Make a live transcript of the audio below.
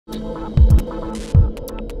Hey,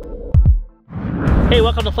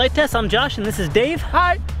 welcome to Flight Test. I'm Josh and this is Dave.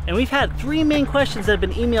 Hi. And we've had 3 main questions that have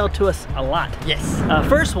been emailed to us a lot. Yes.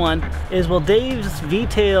 First one is, will Dave's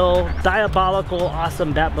V-tail diabolical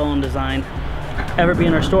awesome backbone design ever be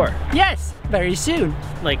in our store? Yes, very soon.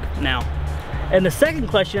 Like now. And the second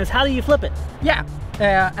question is, how do you flip it? Yeah,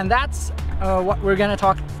 and that's what we're gonna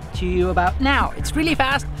talk to you about now. It's really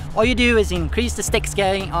fast. All you do is increase the stick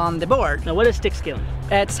scaling on the board. Now, what is stick scaling?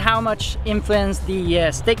 It's how much influence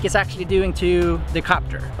the stick is actually doing to the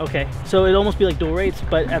copter. Okay, so it'd almost be like dual rates,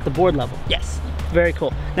 but at the board level. Yes. Very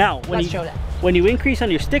cool. Now, Let's show that. When you increase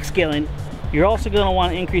on your stick scaling, you're also going to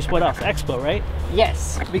want to increase what else? Expo, right?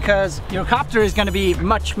 Yes, because your copter is going to be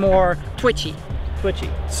much more twitchy.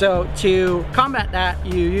 So to combat that,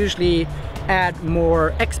 you usually add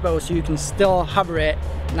more expo so you can still hover it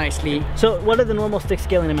nicely. So what are the normal stick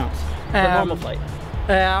scaling amounts for normal flight?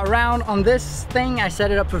 Around on this thing, I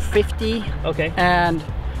set it up for 50. Okay. And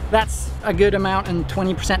that's a good amount and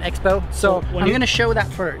 20% expo. So I'm going to show that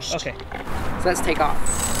first. Okay. So let's take off.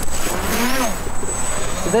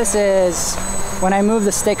 So this is when I move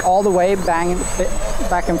the stick all the way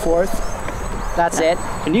back and forth. That's it.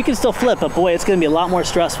 And you can still flip, but boy, it's going to be a lot more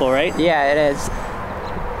stressful, right? Yeah, it is.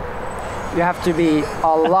 You have to be a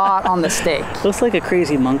lot on the stick. Looks like a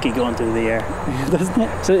crazy monkey going through the air, doesn't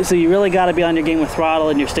it? So you really got to be on your game with throttle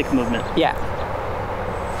and your stick movement. Yeah.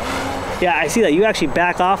 Yeah, I see that. You actually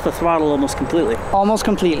back off the throttle almost completely. Almost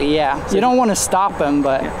completely, yeah. So you don't want to stop them,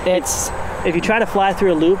 but it's... If you try to fly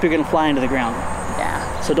through a loop, you're going to fly into the ground.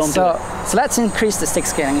 Yeah. So don't do it. So let's increase the stick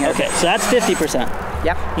scaling here. Okay, so that's 50%.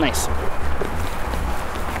 Yep. Nice.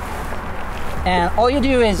 And all you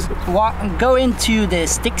do is go into the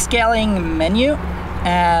stick scaling menu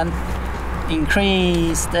and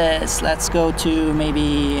increase this. Let's go to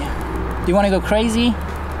maybe, do you want to go crazy?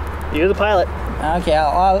 You're the pilot. Okay,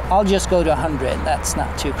 I'll just go to 100. That's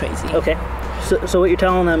not too crazy. Okay. So what you're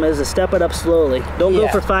telling them is to step it up slowly. Don't go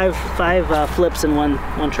for five flips in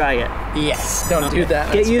one try yet. Yes, don't do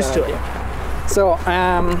that. Get used to it. So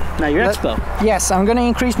now your expo. Yes, I'm gonna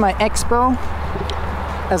increase my expo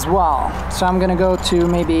as well. So I'm gonna go to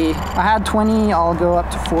maybe, I had 20, I'll go up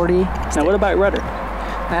to 40. Now what about rudder?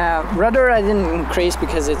 Rudder I didn't increase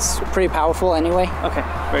because it's pretty powerful anyway. Okay,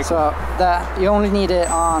 very cool. So that you only need it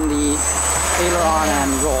on the aileron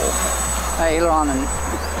and roll. Aileron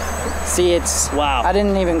and see, it's, wow. I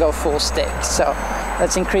didn't even go full stick. So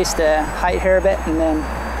let's increase the height here a bit and then.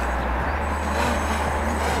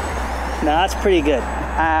 No, that's pretty good.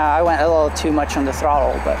 I went a little too much on the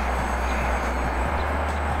throttle, but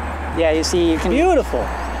yeah, you see, you can. Beautiful.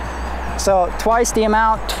 So twice the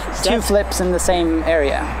amount, 2 flips in the same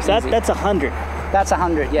area. So that's 100. That's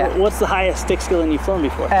 100, yeah. What's the highest stick scaling you've flown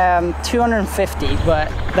before? 250, but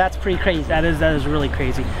that's pretty crazy. That is really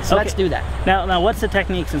crazy. So let's do that. Now what's the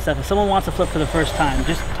techniques and stuff? If someone wants to flip for the first time,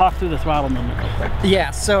 just talk through the throttle movement real quick.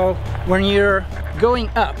 Yeah, so when you're going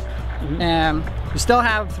up, you still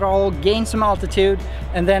have throttle, gain some altitude,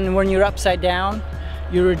 and then when you're upside down,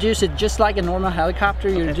 you reduce it just like a normal helicopter.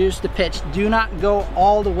 You reduce the pitch. Do not go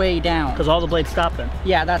all the way down. Because all the blades stop then.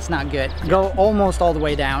 Yeah, that's not good. Go almost all the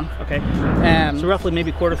way down. Okay. So roughly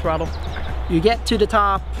maybe quarter throttle? You get to the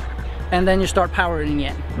top, and then you start powering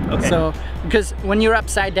it. Okay. So, because when you're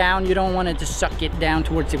upside down, you don't want it to suck it down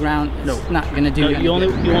towards the ground. It's not going to do anything. You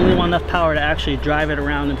only want enough power to actually drive it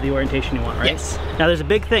around into the orientation you want, right? Yes. Now there's a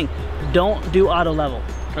big thing. Don't do auto level,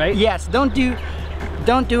 right? Yes, don't do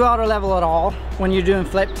auto level at all when you're doing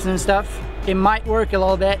flips and stuff. It might work a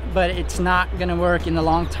little bit, but it's not going to work in the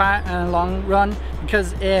long run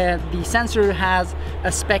because the sensor has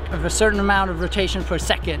a spec of a certain amount of rotation per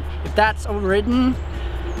second. If that's overridden,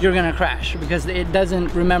 you're going to crash because it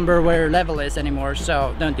doesn't remember where level is anymore.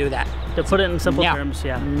 So don't do that. To put it in simple terms,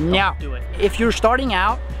 don't do it. If you're starting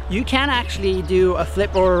out, you can actually do a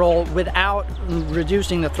flip or a roll without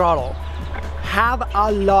reducing the throttle. Have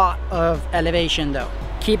a lot of elevation though.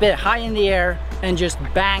 Keep it high in the air and just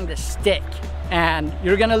bang the stick. And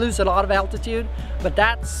you're gonna lose a lot of altitude, but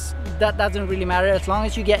that doesn't really matter as long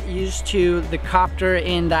as you get used to the copter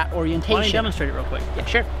in that orientation. Why don't you demonstrate it real quick? Yeah,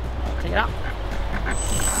 sure. I'll take it out.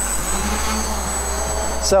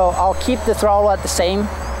 So I'll keep the throttle at the same.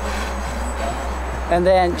 And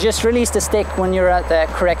then just release the stick when you're at the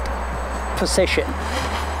correct position.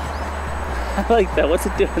 I like that. What's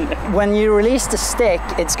it doing there? When you release the stick,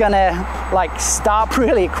 it's gonna like stop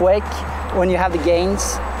really quick when you have the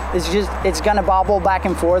gains. It's gonna bobble back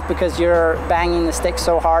and forth because you're banging the stick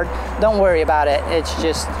so hard. Don't worry about it. It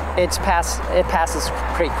passes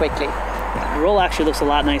pretty quickly. Roll actually looks a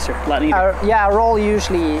lot nicer, a lot neater. Yeah, roll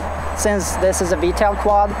usually since this is a V-tail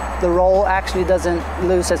quad, the roll actually doesn't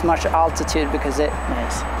lose as much altitude because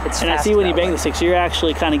it's And I see when you bang the stick, you're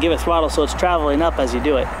actually kind of give it throttle, so it's traveling up as you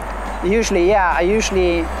do it. Usually, yeah, I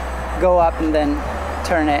usually go up and then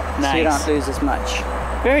turn it so you don't lose as much.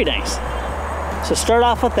 Very nice. So start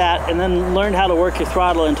off with that and then learn how to work your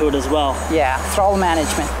throttle into it as well. Yeah, throttle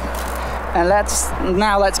management. And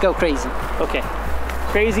now let's go crazy. Okay.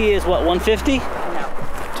 Crazy is what, 150? No.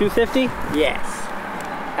 250? Yes.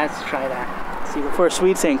 Let's try that. See, for a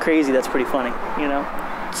Swede saying crazy, that's pretty funny, you know?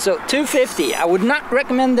 So 250, I would not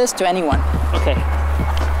recommend this to anyone. Okay.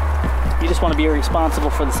 You just want to be irresponsible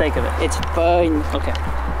for the sake of it. It's fine. Okay.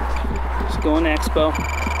 Just go in Expo.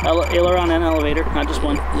 Aileron and elevator, not just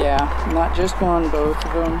one. Yeah, not just one, both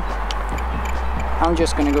of them. I'm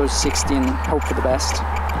just gonna go 60 and hope for the best.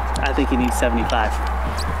 I think you need 75.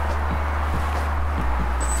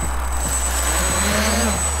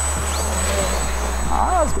 Oh,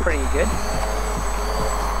 that was pretty good.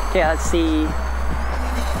 Okay, let's see.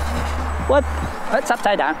 What? It's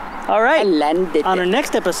upside down. All right. I landed On our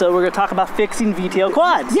next episode, we're going to talk about fixing V-tail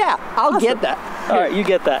quads. Yeah, I'll get that. All right, you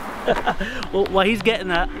get that. Well, while he's getting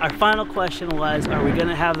that, our final question was, are we going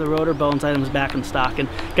to have the rotor bones items back in stock? And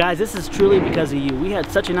guys, this is truly because of you. We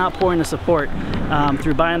had such an outpouring of support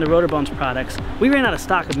through buying the rotor bones products. We ran out of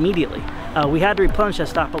stock immediately. We had to replenish that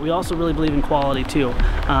stock, but we also really believe in quality too.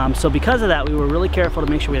 So because of that, we were really careful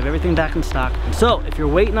to make sure we have everything back in stock. So if you're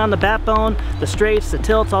waiting on the backbone, the straights, the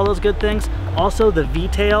tilts, all those good things, also the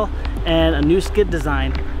V-tail and a new skid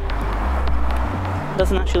design,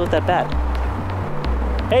 doesn't actually look that bad.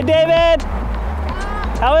 Hey David!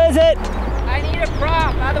 How is it? I need a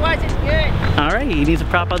prop, otherwise it's good. All right, he needs a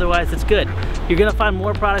prop, otherwise it's good. You're gonna find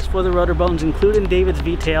more products for the rotor bones, including David's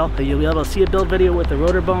V-tail. You'll be able to see a build video with the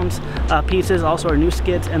rotor bones pieces, also our new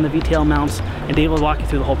skids and the V-tail mounts, and David will walk you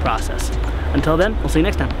through the whole process. Until then, we'll see you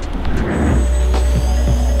next time.